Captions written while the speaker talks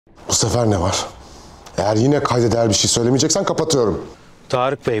Bu sefer ne var? Eğer yine kayda değer bir şey söylemeyeceksen kapatıyorum.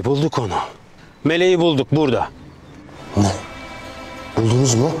 Tarık Bey, bulduk onu. Meleği bulduk burada. Ne?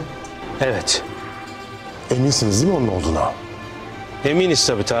 Buldunuz mu? Evet. Eminsiniz değil mi onun olduğuna? Eminiz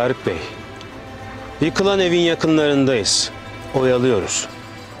tabii Tarık Bey. Yıkılan evin yakınlarındayız. Oyalıyoruz.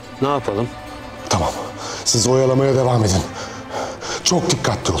 Ne yapalım? Tamam. Siz oyalamaya devam edin. Çok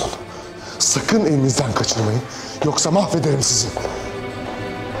dikkatli olun. Sakın elinizden kaçırmayın. Yoksa mahvederim sizi.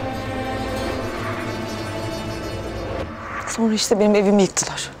 Sonra işte benim evimi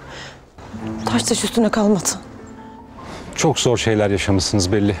yıktılar. Taş taş üstüne kalmadı. Çok zor şeyler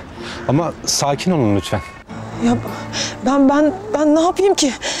yaşamışsınız belli. Ama sakin olun lütfen. Ya ben ne yapayım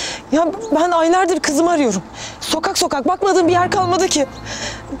ki? Ya ben aylardır kızımı arıyorum. Sokak sokak bakmadığım bir yer kalmadı ki.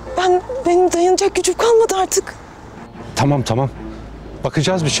 Benim dayanacak gücüm kalmadı artık. Tamam.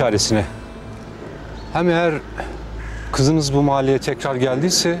 Bakacağız bir çaresine. Hem eğer kızınız bu mahalleye tekrar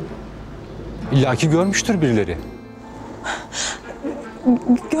geldiyse illaki görmüştür birileri.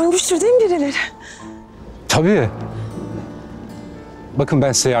 Görmüştür değil mi birileri? Tabii. Bakın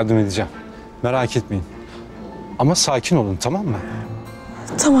ben size yardım edeceğim. Merak etmeyin. Ama sakin olun, tamam mı?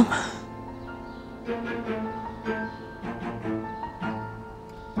 Tamam.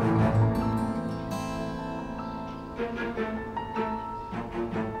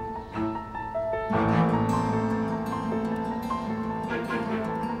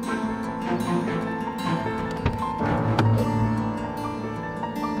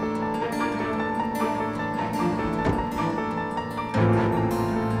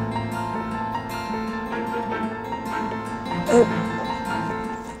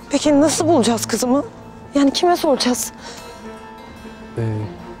 Peki nasıl bulacağız kızımı? Yani kime soracağız?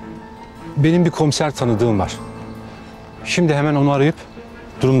 Benim bir komiser tanıdığım var. Şimdi hemen onu arayıp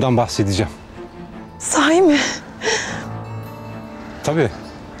durumdan bahsedeceğim. Sahi mi? Tabii.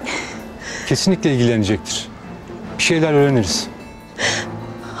 Kesinlikle ilgilenecektir. Bir şeyler öğreniriz.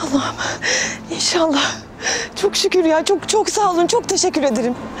 Allah'ım inşallah. Çok şükür ya. Çok sağ olun. Çok teşekkür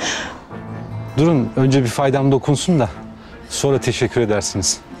ederim. Durun, önce bir faydam dokunsun da sonra teşekkür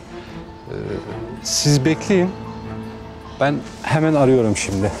edersiniz. Siz bekleyin. Ben hemen arıyorum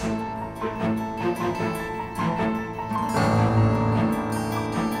şimdi.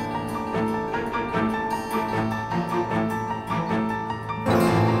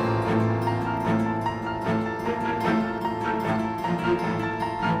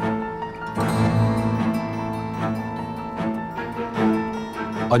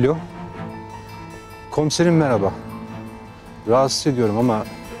 Alo. Komiserim merhaba. Rahatsız ediyorum ama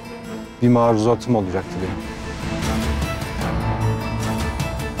bir maruzatım olacaktı benim.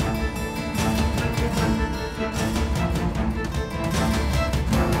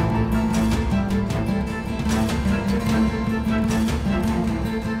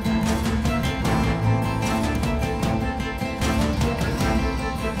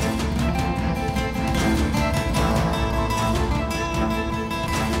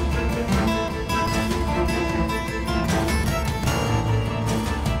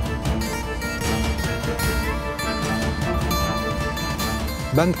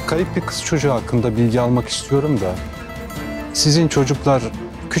 Ben kayıp bir kız çocuğu hakkında bilgi almak istiyorum da sizin çocuklar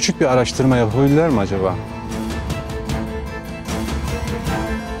küçük bir araştırma yapabilirler mi acaba?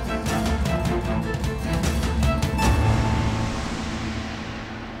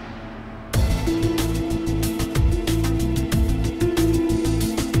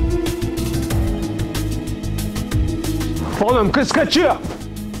 Oğlum kız kaçıyor.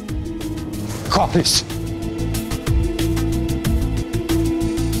 Kahretsin.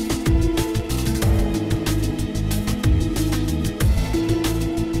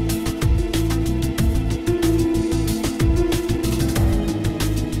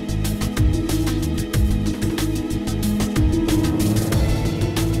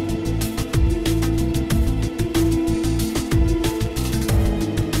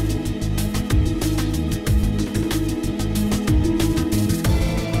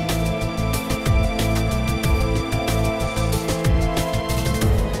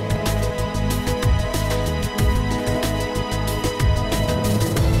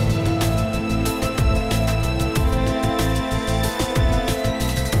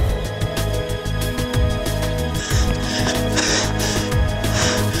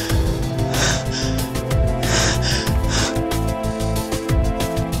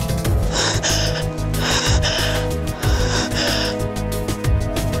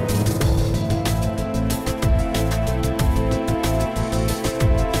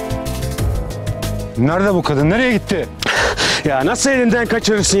 Nerede bu kadın? Nereye gitti? Ya nasıl elinden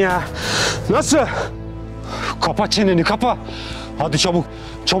kaçırırsın ya? Nasıl? Kapa çeneni, kapa. Hadi çabuk.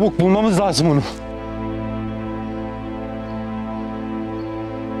 Çabuk bulmamız lazım onu.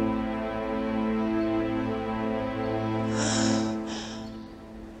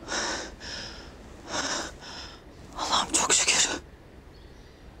 Allah'ım çok şükür.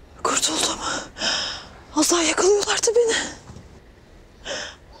 Kurtuldum. Az daha yakalıyorlardı beni.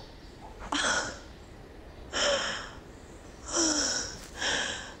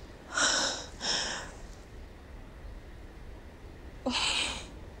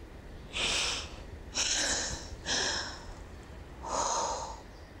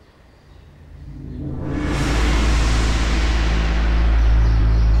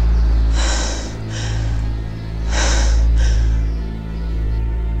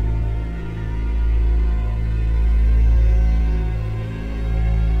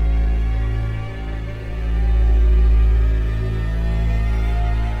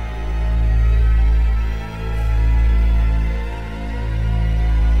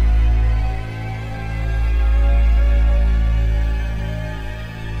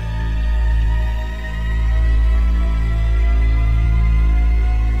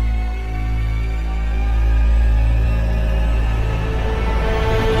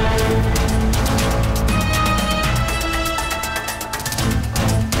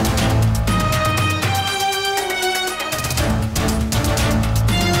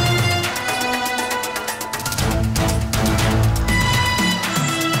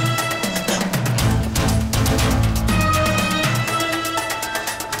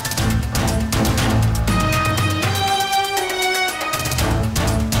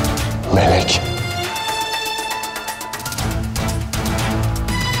 Melek.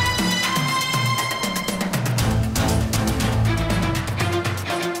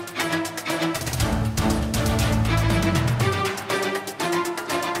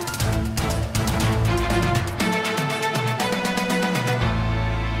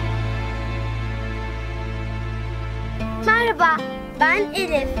 Merhaba, ben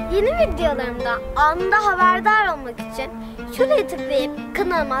Elif. Yeni videolarımda anında haberdar olmak için şuraya tıklayıp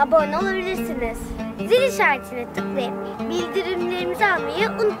kanalıma abone olabilirsiniz. Zil işaretine tıklayıp bildirimlerimizi almayı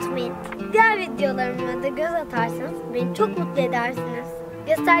unutmayın. Diğer videolarıma da göz atarsanız beni çok mutlu edersiniz.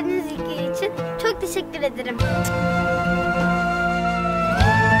 Gösterdiğiniz ilgi için çok teşekkür ederim.